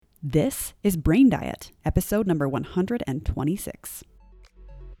This is Brain Diet, episode number 126.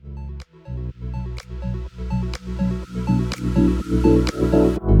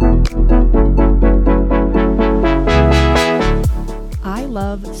 I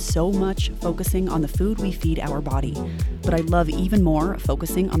love so much focusing on the food we feed our body, but I love even more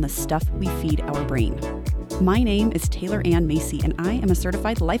focusing on the stuff we feed our brain. My name is Taylor Ann Macy, and I am a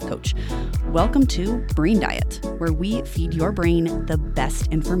certified life coach. Welcome to Brain Diet, where we feed your brain the best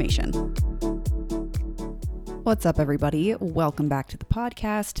information. What's up, everybody? Welcome back to the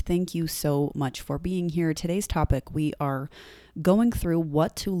podcast. Thank you so much for being here. Today's topic, we are going through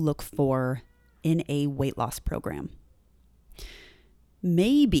what to look for in a weight loss program.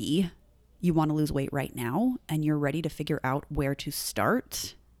 Maybe you want to lose weight right now and you're ready to figure out where to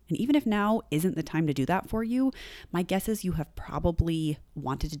start. And even if now isn't the time to do that for you, my guess is you have probably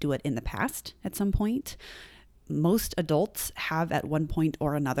wanted to do it in the past at some point. Most adults have at one point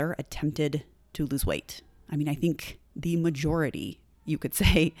or another attempted to lose weight. I mean, I think the majority, you could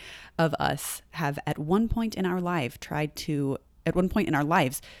say, of us have at one point in our lives tried to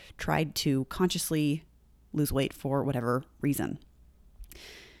consciously lose weight for whatever reason.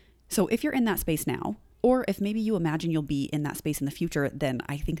 So if you're in that space now, or if maybe you imagine you'll be in that space in the future, then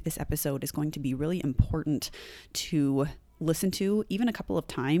I think this episode is going to be really important to listen to even a couple of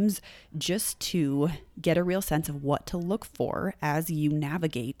times just to get a real sense of what to look for as you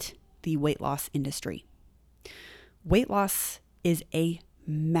navigate the weight loss industry. Weight loss is a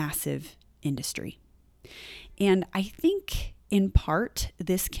massive industry. And I think in part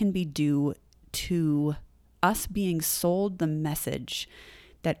this can be due to us being sold the message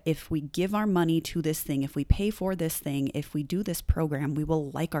that if we give our money to this thing, if we pay for this thing, if we do this program, we will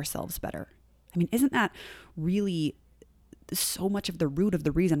like ourselves better. I mean, isn't that really so much of the root of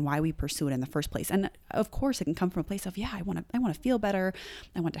the reason why we pursue it in the first place? And of course, it can come from a place of, I want to feel better.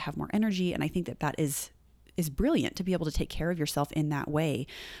 I want to have more energy. And I think that is brilliant to be able to take care of yourself in that way.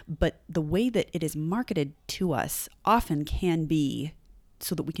 But the way that it is marketed to us often can be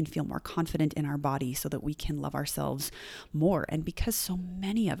so that we can feel more confident in our body, so that we can love ourselves more. And because so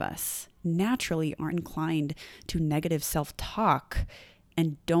many of us naturally are inclined to negative self-talk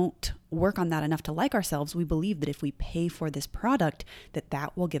and don't work on that enough to like ourselves, we believe that if we pay for this product,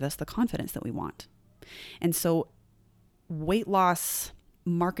 that will give us the confidence that we want. And so weight loss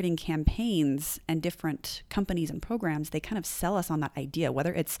marketing campaigns and different companies and programs, they kind of sell us on that idea,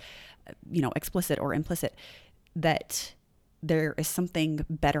 whether it's, explicit or implicit, that there is something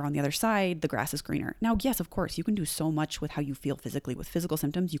better on the other side, the grass is greener. Now, yes, of course, you can do so much with how you feel physically with physical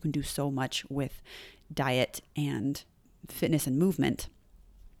symptoms. You can do so much with diet and fitness and movement.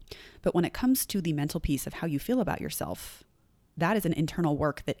 But when it comes to the mental piece of how you feel about yourself, that is an internal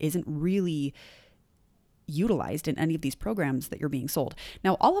work that isn't really utilized in any of these programs that you're being sold.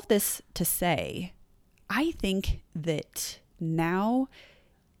 Now, all of this to say, I think that now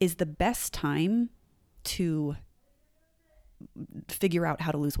is the best time to figure out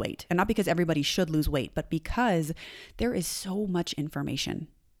how to lose weight. And not because everybody should lose weight, but because there is so much information,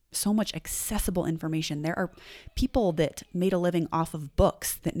 so much accessible information. There are people that made a living off of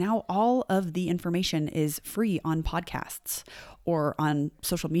books that now all of the information is free on podcasts or on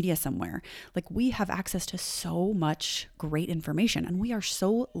social media somewhere. Like, we have access to so much great information, and we are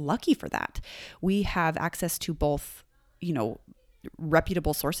so lucky for that. We have access to both,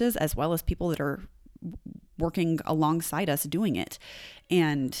 reputable sources as well as people that are working alongside us doing it.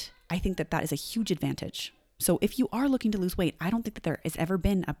 And I think that is a huge advantage. So if you are looking to lose weight, I don't think that there has ever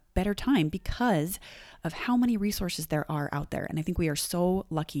been a better time because of how many resources there are out there. And I think we are so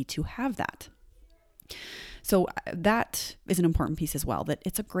lucky to have that. So that is an important piece as well, that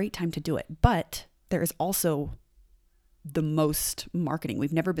it's a great time to do it. But there is also the most marketing.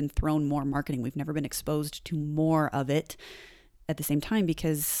 We've never been thrown more marketing. We've never been exposed to more of it at the same time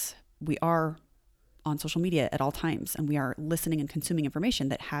because we are on social media at all times, and we are listening and consuming information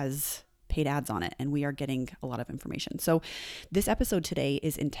that has paid ads on it, and we are getting a lot of information. So this episode today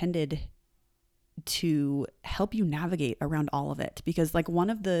is intended to help you navigate around all of it, because like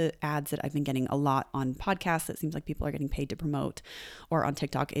one of the ads that I've been getting a lot on podcasts that seems like people are getting paid to promote, or on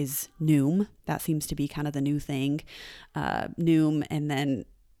TikTok, is Noom. That seems to be kind of the new thing, Noom. And then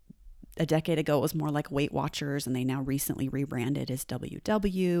a decade ago, it was more like Weight Watchers, and they now recently rebranded as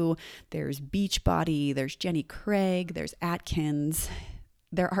WW. There's Beachbody, there's Jenny Craig, there's Atkins.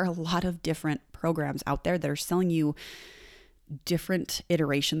 There are a lot of different programs out there that are selling you different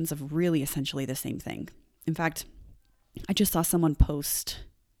iterations of really essentially the same thing. In fact, I just saw someone post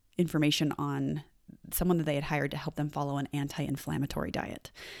information on someone that they had hired to help them follow an anti-inflammatory diet.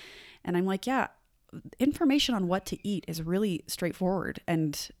 And I'm like, yeah, information on what to eat is really straightforward.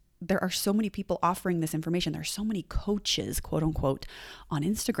 And there are so many people offering this information. There's so many coaches, quote unquote, on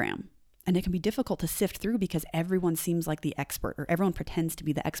Instagram. And it can be difficult to sift through because everyone seems like the expert, or everyone pretends to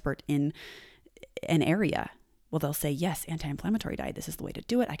be the expert in an area. Well, they'll say, yes, anti-inflammatory diet, this is the way to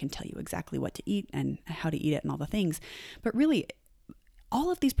do it. I can tell you exactly what to eat and how to eat it and all the things. But really,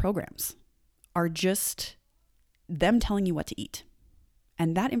 all of these programs are just them telling you what to eat.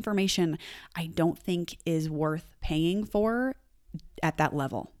 And that information, I don't think is worth paying for at that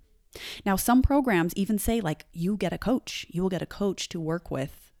level. Now, some programs even say, like, you get a coach. You will get a coach to work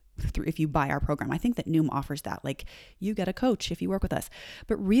with if you buy our program. I think that Noom offers that. Like, you get a coach if you work with us.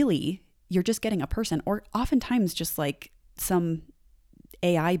 But really, you're just getting a person, or oftentimes just like some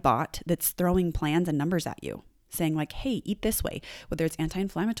AI bot that's throwing plans and numbers at you, saying like, hey, eat this way, whether it's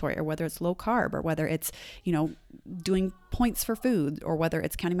anti-inflammatory or whether it's low carb or whether it's, doing points for food or whether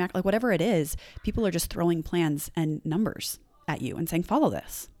it's counting like whatever it is, people are just throwing plans and numbers at you and saying, follow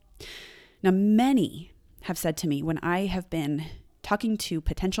this. Now, many have said to me when I have been talking to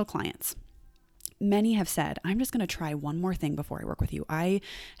potential clients, many have said, I'm just going to try one more thing before I work with you. I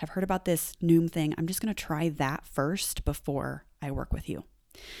have heard about this Noom thing. I'm just going to try that first before I work with you.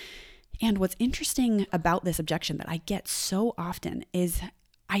 And what's interesting about this objection that I get so often is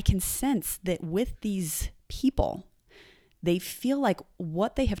I can sense that with these people, they feel like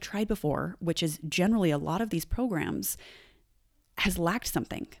what they have tried before, which is generally a lot of these programs, has lacked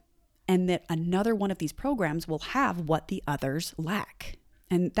something. And that another one of these programs will have what the others lack.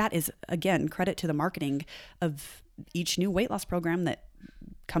 And that is, again, credit to the marketing of each new weight loss program that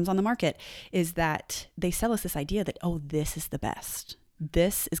comes on the market, is that they sell us this idea that, oh, this is the best.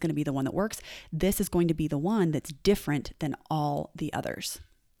 This is going to be the one that works. This is going to be the one that's different than all the others.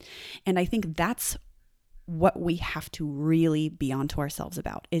 And I think that's what we have to really be onto ourselves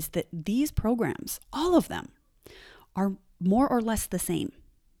about, is that these programs, all of them, are more or less the same,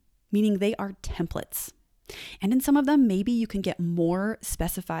 meaning they are templates. And in some of them, maybe you can get more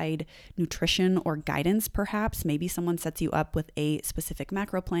specified nutrition or guidance, perhaps. Maybe someone sets you up with a specific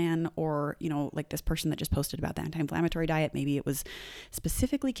macro plan, or, like this person that just posted about the anti-inflammatory diet, maybe it was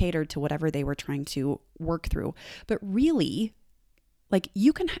specifically catered to whatever they were trying to work through. But really, like,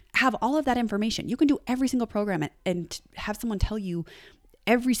 you can have all of that information. You can do every single program and have someone tell you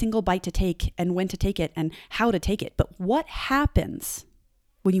every single bite to take and when to take it and how to take it. But what happens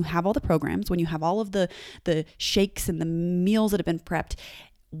when you have all the programs, when you have all of the shakes and the meals that have been prepped?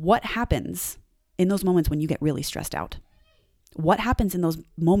 What happens in those moments when you get really stressed out? What happens in those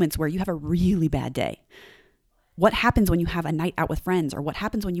moments where you have a really bad day? What happens when you have a night out with friends? Or what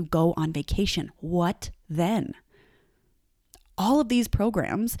happens when you go on vacation? What then? All of these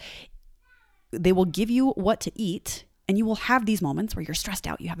programs, they will give you what to eat, and you will have these moments where you're stressed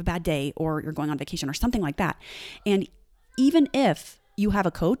out, you have a bad day, or you're going on vacation or something like that. And even if you have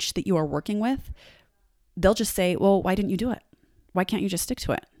a coach that you are working with, they'll just say, well, why didn't you do it? Why can't you just stick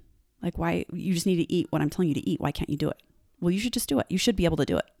to it? Like, why? You just need to eat what I'm telling you to eat. Why can't you do it? Well, you should just do it. You should be able to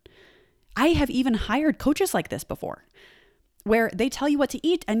do it. I have even hired coaches like this before, where they tell you what to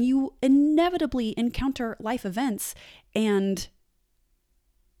eat and you inevitably encounter life events and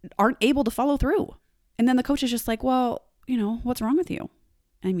aren't able to follow through. And then the coach is just like, well, what's wrong with you?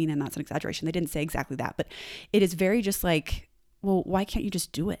 I mean, and that's an exaggeration. They didn't say exactly that, but it is very just like, well, why can't you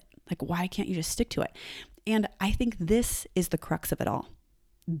just do it? Like, why can't you just stick to it? And I think this is the crux of it all.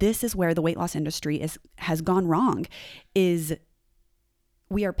 This is where the weight loss industry has gone wrong, is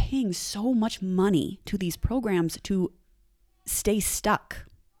we are paying so much money to these programs to stay stuck,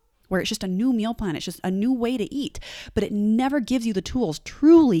 where it's just a new meal plan. It's just a new way to eat, but it never gives you the tools,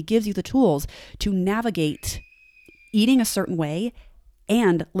 truly gives you the tools to navigate eating a certain way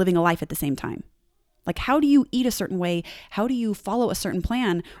and living a life at the same time. Like, how do you eat a certain way? How do you follow a certain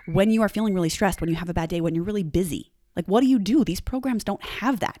plan when you are feeling really stressed, when you have a bad day, when you're really busy? Like, what do you do? These programs don't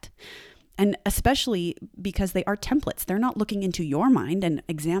have that. And especially because they are templates. They're not looking into your mind and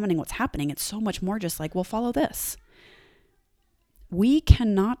examining what's happening. It's so much more just like, well, follow this. We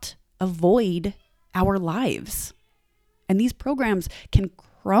cannot avoid our lives. And these programs can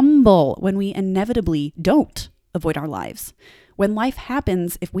crumble when we inevitably don't avoid our lives. When life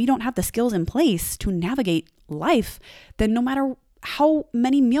happens, if we don't have the skills in place to navigate life, then no matter how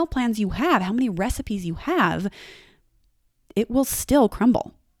many meal plans you have, how many recipes you have, it will still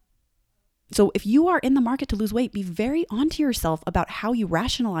crumble. So if you are in the market to lose weight, be very onto yourself about how you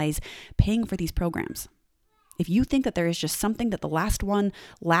rationalize paying for these programs. If you think that there is just something that the last one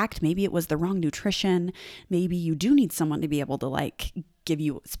lacked, maybe it was the wrong nutrition, maybe you do need someone to be able to give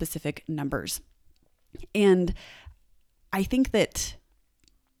you specific numbers. And I think that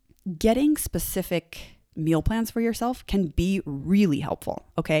getting specific meal plans for yourself can be really helpful,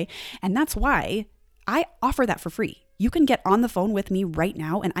 okay? And that's why I offer that for free. You can get on the phone with me right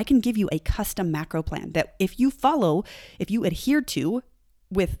now and I can give you a custom macro plan that if you adhere to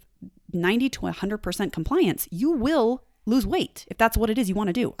with 90 to 100% compliance, you will lose weight if that's what it is you want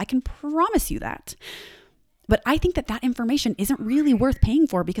to do. I can promise you that. But I think that information isn't really worth paying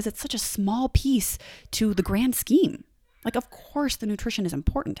for because it's such a small piece to the grand scheme. Like, of course, the nutrition is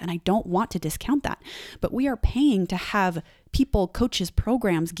important and I don't want to discount that. But we are paying to have people, coaches,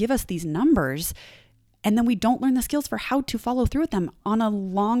 programs give us these numbers, and then we don't learn the skills for how to follow through with them on a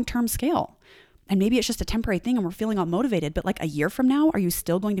long-term scale. And maybe it's just a temporary thing and we're feeling all motivated, but like a year from now, are you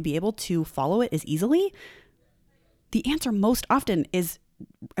still going to be able to follow it as easily? The answer most often is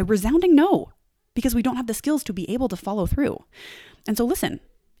a resounding no, because we don't have the skills to be able to follow through. And so listen,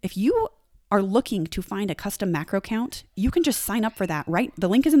 if you are looking to find a custom macro count, you can just sign up for that, right? The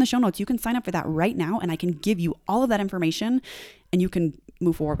link is in the show notes. You can sign up for that right now and I can give you all of that information and you can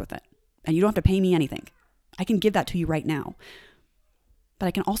move forward with it. And you don't have to pay me anything. I can give that to you right now. But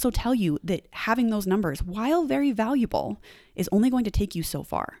I can also tell you that having those numbers, while very valuable, is only going to take you so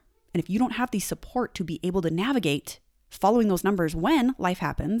far. And if you don't have the support to be able to navigate following those numbers when life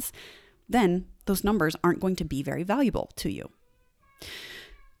happens, then those numbers aren't going to be very valuable to you.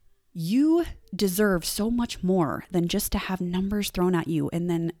 You deserve so much more than just to have numbers thrown at you and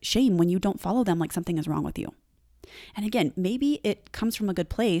then shame when you don't follow them like something is wrong with you. And again, maybe it comes from a good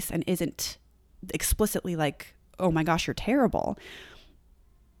place and isn't explicitly like, oh my gosh, you're terrible.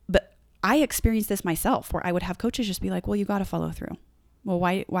 But I experienced this myself where I would have coaches just be like, well, you got to follow through. Well,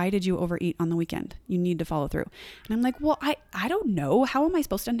 why did you overeat on the weekend? You need to follow through. And I'm like, well, I don't know. How am I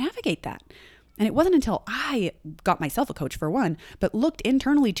supposed to navigate that? And it wasn't until I got myself a coach, for one, but looked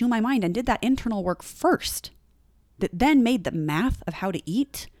internally to my mind and did that internal work first, that then made the math of how to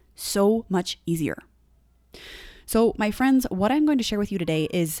eat so much easier. So my friends, what I'm going to share with you today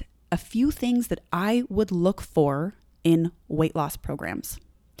is a few things that I would look for in weight loss programs.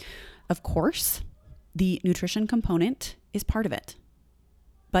 Of course, the nutrition component is part of it,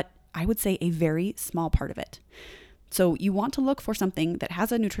 but I would say a very small part of it. So you want to look for something that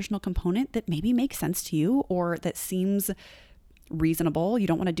has a nutritional component that maybe makes sense to you or that seems reasonable. You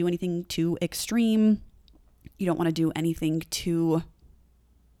don't want to do anything too extreme. You don't want to do anything too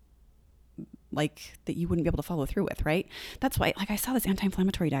like that you wouldn't be able to follow through with, right? That's why, like, I saw this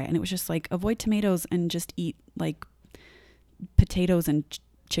anti-inflammatory diet and it was just like, avoid tomatoes and just eat like potatoes and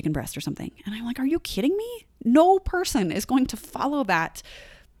chicken breast or something. And I'm like, are you kidding me? No person is going to follow that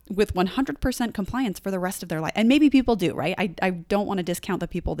with 100% compliance for the rest of their life. And maybe people do, right? I don't want to discount the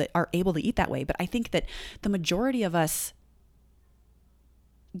people that are able to eat that way, but I think that the majority of us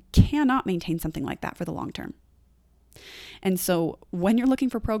cannot maintain something like that for the long term. And so when you're looking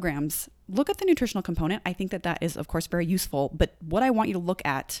for programs, look at the nutritional component. I think that is, of course, very useful. But what I want you to look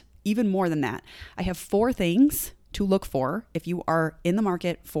at even more than that, I have 4 things to look for if you are in the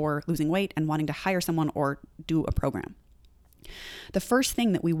market for losing weight and wanting to hire someone or do a program. The first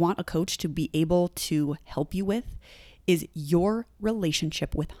thing that we want a coach to be able to help you with is your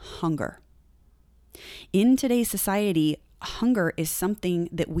relationship with hunger. In today's society, hunger is something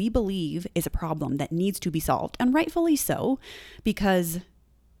that we believe is a problem that needs to be solved, and rightfully so, because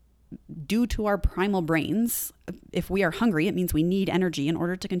due to our primal brains, if we are hungry, it means we need energy in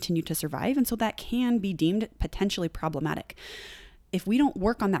order to continue to survive, and so that can be deemed potentially problematic. If we don't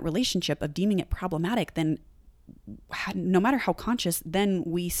work on that relationship of deeming it problematic, then no matter how conscious, then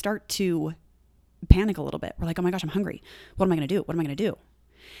we start to panic a little bit. We're like, oh my gosh, I'm hungry. What am I going to do? What am I going to do?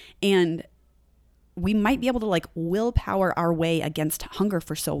 And we might be able to like willpower our way against hunger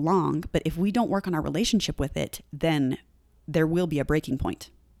for so long, but if we don't work on our relationship with it, then there will be a breaking point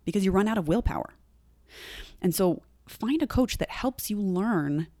because you run out of willpower. And so find a coach that helps you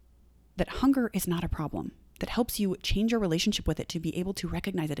learn that hunger is not a problem, that helps you change your relationship with it to be able to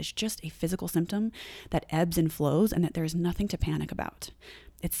recognize it as just a physical symptom that ebbs and flows and that there's nothing to panic about.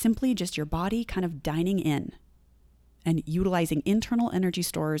 It's simply just your body kind of dining in and utilizing internal energy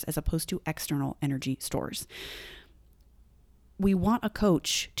stores as opposed to external energy stores. We want a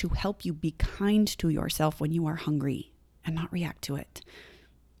coach to help you be kind to yourself when you are hungry and not react to it.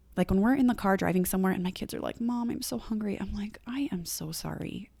 Like when we're in the car driving somewhere and my kids are like, Mom, I'm so hungry. I'm like, I am so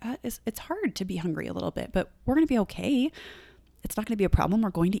sorry. It's hard to be hungry a little bit, but we're going to be okay. It's not going to be a problem. We're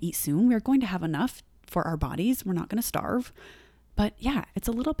going to eat soon. We're going to have enough for our bodies. We're not going to starve. But yeah, it's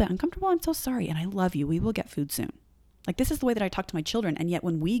a little bit uncomfortable. I'm so sorry. And I love you. We will get food soon. Like this is the way that I talk to my children. And yet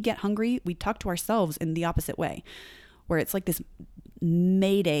when we get hungry, we talk to ourselves in the opposite way, where it's like this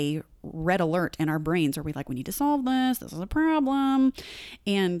mayday red alert in our brains where we like, we need to solve this. This is a problem.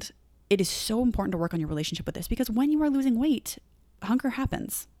 And it is so important to work on your relationship with this, because when you are losing weight, hunger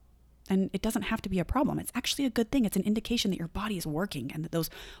happens. And it doesn't have to be a problem. It's actually a good thing. It's an indication that your body is working and that those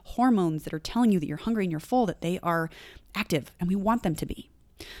hormones that are telling you that you're hungry and you're full, that they are active, and we want them to be.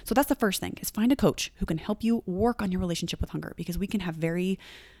 So that's the first thing, is find a coach who can help you work on your relationship with hunger, because we can have very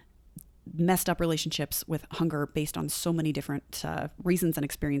messed up relationships with hunger based on so many different reasons and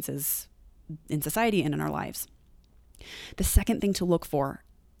experiences in society and in our lives. The second thing to look for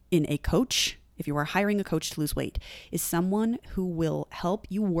in a coach, if you are hiring a coach to lose weight, is someone who will help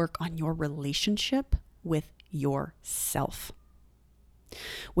you work on your relationship with yourself.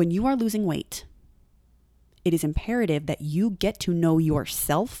 When you are losing weight, it is imperative that you get to know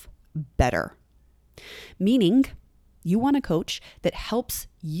yourself better. Meaning, you want a coach that helps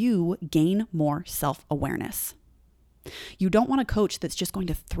you gain more self-awareness. You don't want a coach that's just going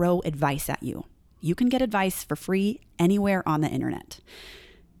to throw advice at you. You can get advice for free anywhere on the internet.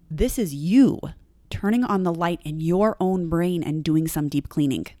 This is you turning on the light in your own brain and doing some deep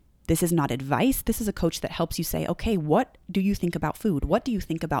cleaning. This is not advice. This is a coach that helps you say, okay, what do you think about food? What do you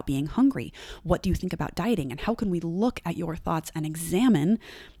think about being hungry? What do you think about dieting? And how can we look at your thoughts and examine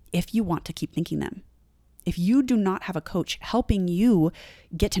if you want to keep thinking them? If you do not have a coach helping you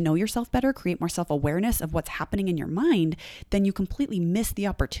get to know yourself better, create more self-awareness of what's happening in your mind, then you completely miss the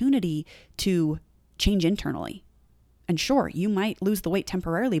opportunity to change internally. And sure, you might lose the weight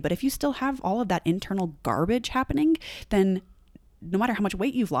temporarily, but if you still have all of that internal garbage happening, then no matter how much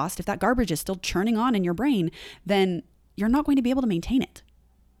weight you've lost, if that garbage is still churning on in your brain, then you're not going to be able to maintain it.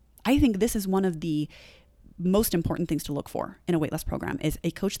 I think this is one of the most important things to look for in a weight loss program, is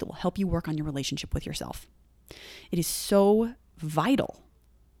a coach that will help you work on your relationship with yourself. It is so vital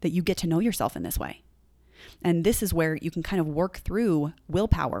that you get to know yourself in this way. And this is where you can kind of work through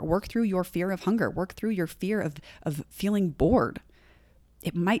willpower, work through your fear of hunger, work through your fear of feeling bored.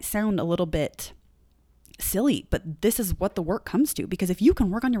 It might sound a little bit silly, but this is what the work comes to. Because if you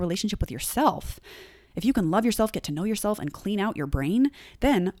can work on your relationship with yourself, if you can love yourself, get to know yourself, and clean out your brain,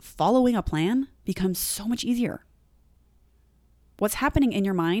 then following a plan becomes so much easier. What's happening in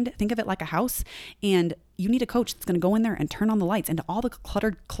your mind, think of it like a house, and you need a coach that's going to go in there and turn on the lights into all the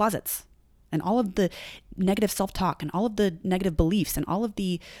cluttered closets and all of the negative self-talk and all of the negative beliefs and all of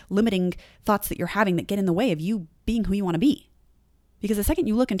the limiting thoughts that you're having that get in the way of you being who you want to be. Because the second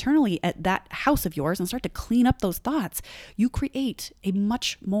you look internally at that house of yours and start to clean up those thoughts, you create a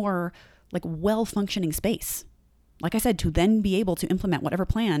much more well-functioning space. Like I said, to then be able to implement whatever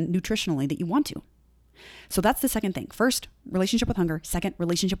plan nutritionally that you want to. So that's the second thing. First, relationship with hunger. Second,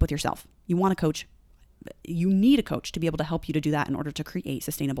 relationship with yourself. You want a coach. You need a coach to be able to help you to do that in order to create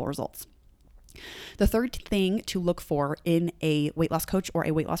sustainable results. The third thing to look for in a weight loss coach or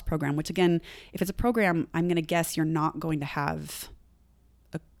a weight loss program, which again, if it's a program, I'm going to guess you're not going to have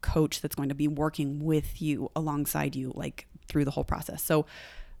a coach that's going to be working with you alongside you through the whole process. So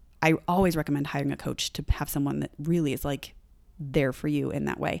I always recommend hiring a coach to have someone that really is there for you in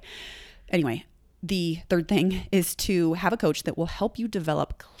that way. Anyway, the third thing is to have a coach that will help you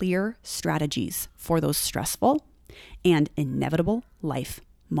develop clear strategies for those stressful and inevitable life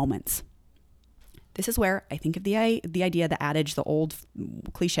moments. This is where I think of the idea, the adage, the old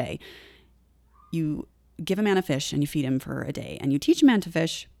cliche. You give a man a fish and you feed him for a day, and you teach a man to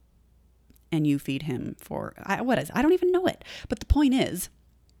fish and you feed him for, I don't even know it. But the point is,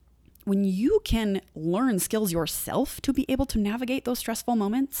 when you can learn skills yourself to be able to navigate those stressful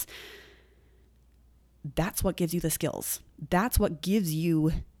moments, that's what gives you the skills. That's what gives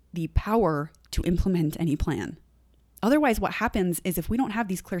you the power to implement any plan. Otherwise, what happens is if we don't have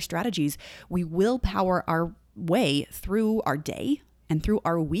these clear strategies, we willpower our way through our day and through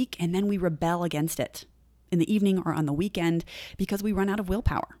our week, and then we rebel against it in the evening or on the weekend because we run out of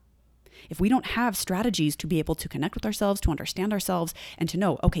willpower. If we don't have strategies to be able to connect with ourselves, to understand ourselves, and to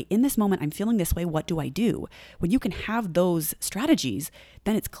know, okay, in this moment, I'm feeling this way, what do I do? When you can have those strategies,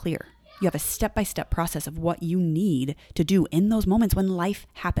 then it's clear. You have a step-by-step process of what you need to do in those moments when life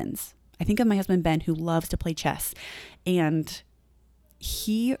happens. I think of my husband, Ben, who loves to play chess, and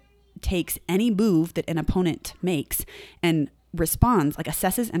he takes any move that an opponent makes and responds,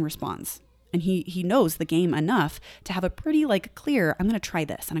 assesses and responds. And he knows the game enough to have a pretty clear, I'm going to try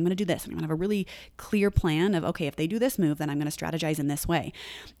this and I'm going to do this. And I'm going to have a really clear plan of, okay, if they do this move, then I'm going to strategize in this way.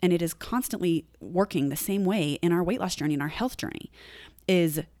 And it is constantly working the same way in our weight loss journey, in our health journey,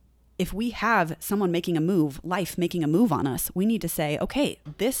 is if we have someone making a move, life making a move on us, we need to say, okay,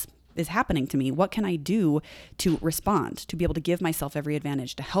 this is happening to me. What can I do to respond, to be able to give myself every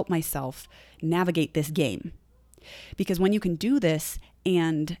advantage, to help myself navigate this game? Because when you can do this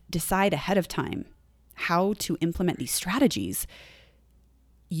and decide ahead of time how to implement these strategies,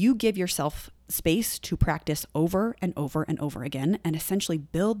 you give yourself space to practice over and over and over again and essentially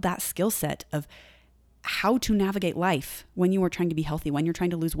build that skill set of how to navigate life when you are trying to be healthy, when you're trying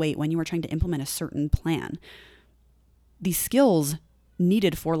to lose weight, when you are trying to implement a certain plan. These skills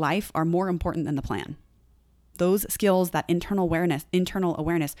needed for life are more important than the plan. Those skills, that internal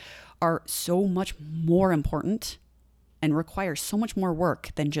awareness are so much more important and require so much more work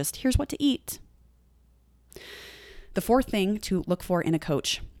than just here's what to eat. The fourth thing to look for in a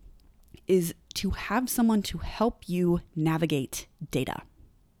coach is to have someone to help you navigate data.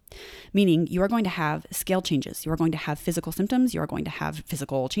 Meaning you are going to have scale changes. You are going to have physical symptoms. You are going to have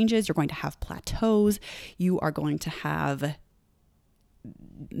physical changes. You're going to have plateaus. You are going to have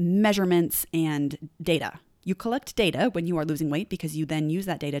measurements and data. You collect data when you are losing weight because you then use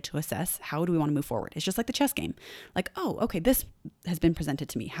that data to assess how do we want to move forward. It's just like the chess game. Like, oh, okay, this has been presented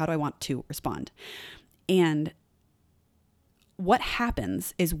to me. How do I want to respond? And what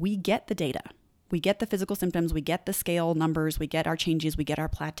happens is we get the data. We get the physical symptoms, we get the scale numbers, we get our changes, we get our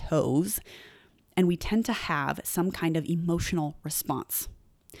plateaus, and we tend to have some kind of emotional response.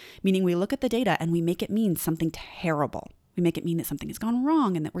 Meaning we look at the data and we make it mean something terrible. We make it mean that something has gone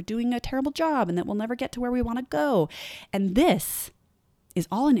wrong and that we're doing a terrible job and that we'll never get to where we want to go. And this is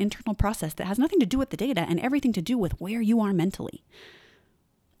all an internal process that has nothing to do with the data and everything to do with where you are mentally.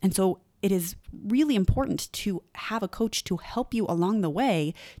 And so it is really important to have a coach to help you along the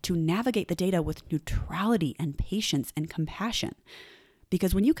way to navigate the data with neutrality and patience and compassion.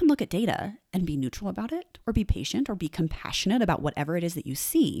 Because when you can look at data and be neutral about it, or be patient, or be compassionate about whatever it is that you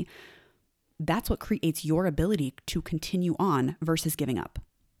see, that's what creates your ability to continue on versus giving up.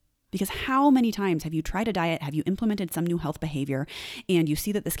 Because how many times have you tried a diet, have you implemented some new health behavior, and you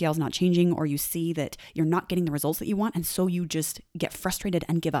see that the scale's not changing, or you see that you're not getting the results that you want, and so you just get frustrated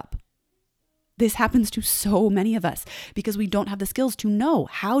and give up? This happens to so many of us because we don't have the skills to know,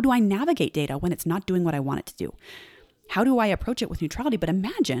 how do I navigate data when it's not doing what I want it to do? How do I approach it with neutrality? But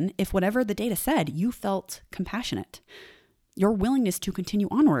imagine if whatever the data said, you felt compassionate. Your willingness to continue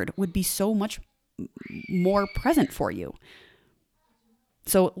onward would be so much more present for you.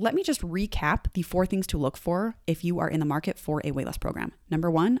 So let me just recap the 4 things to look for if you are in the market for a weight loss program.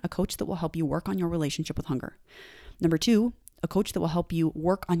 Number 1, a coach that will help you work on your relationship with hunger. Number 2, a coach that will help you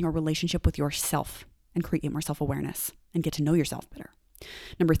work on your relationship with yourself and create more self-awareness and get to know yourself better.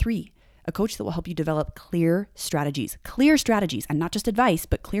 Number 3, a coach that will help you develop clear strategies, and not just advice,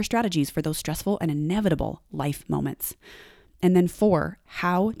 but clear strategies for those stressful and inevitable life moments. And then 4,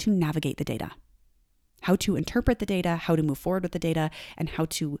 how to navigate the data, how to interpret the data, how to move forward with the data, and how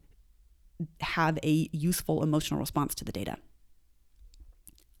to have a useful emotional response to the data.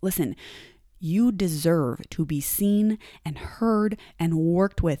 Listen, you deserve to be seen and heard and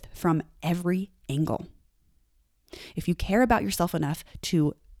worked with from every angle. If you care about yourself enough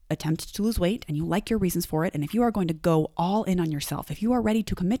to attempt to lose weight and you like your reasons for it, and if you are going to go all in on yourself, if you are ready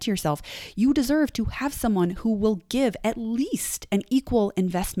to commit to yourself, you deserve to have someone who will give at least an equal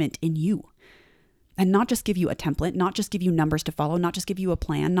investment in you. And not just give you a template, not just give you numbers to follow, not just give you a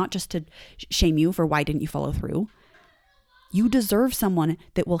plan, not just to shame you for why didn't you follow through. You deserve someone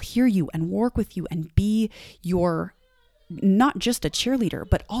that will hear you and work with you and be your, not just a cheerleader,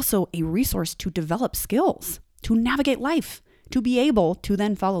 but also a resource to develop skills, to navigate life, to be able to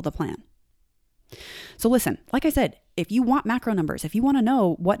then follow the plan. So listen, like I said, if you want macro numbers, if you want to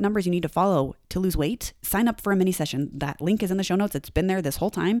know what numbers you need to follow to lose weight, sign up for a mini session. That link is in the show notes. It's been there this whole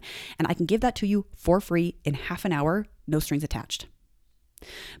time, and I can give that to you for free in half an hour, no strings attached.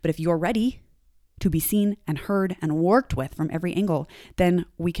 But if you're ready to be seen and heard and worked with from every angle, then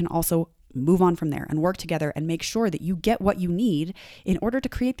we can also move on from there and work together and make sure that you get what you need in order to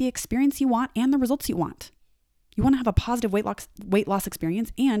create the experience you want and the results you want. You want to have a positive weight loss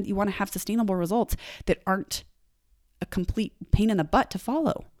experience, and you want to have sustainable results that aren't a complete pain in the butt to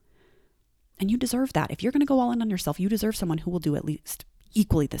follow. And you deserve that. If you're going to go all in on yourself, you deserve someone who will do at least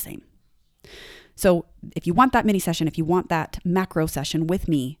equally the same. So if you want that mini session, if you want that macro session with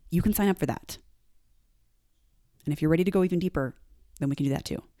me, you can sign up for that. And if you're ready to go even deeper, then we can do that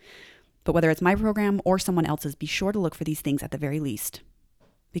too. But whether it's my program or someone else's, be sure to look for these things at the very least,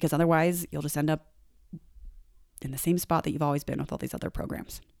 because otherwise you'll just end up in the same spot that you've always been with all these other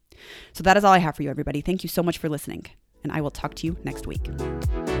programs. So that is all I have for you, everybody. Thank you so much for listening, and I will talk to you next week.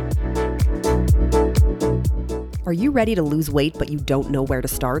 Are you ready to lose weight, but you don't know where to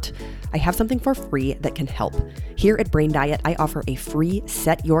start? I have something for free that can help. Here at Brain Diet, I offer a free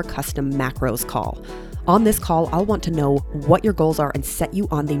Set Your Custom Macros call. On this call, I'll want to know what your goals are and set you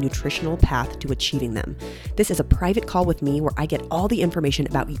on the nutritional path to achieving them. This is a private call with me where I get all the information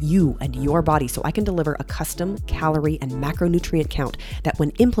about you and your body so I can deliver a custom calorie and macronutrient count that when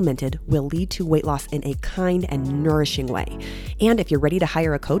implemented will lead to weight loss in a kind and nourishing way. And if you're ready to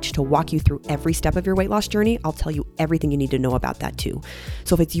hire a coach to walk you through every step of your weight loss journey, I'll tell you everything you need to know about that too.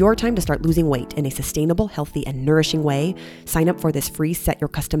 So if it's your time to start losing weight in a sustainable, healthy, and nourishing way, sign up for this free Set Your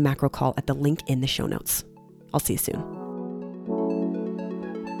Custom Macro call at the link in the show notes. I'll see you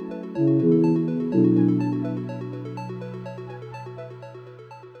soon.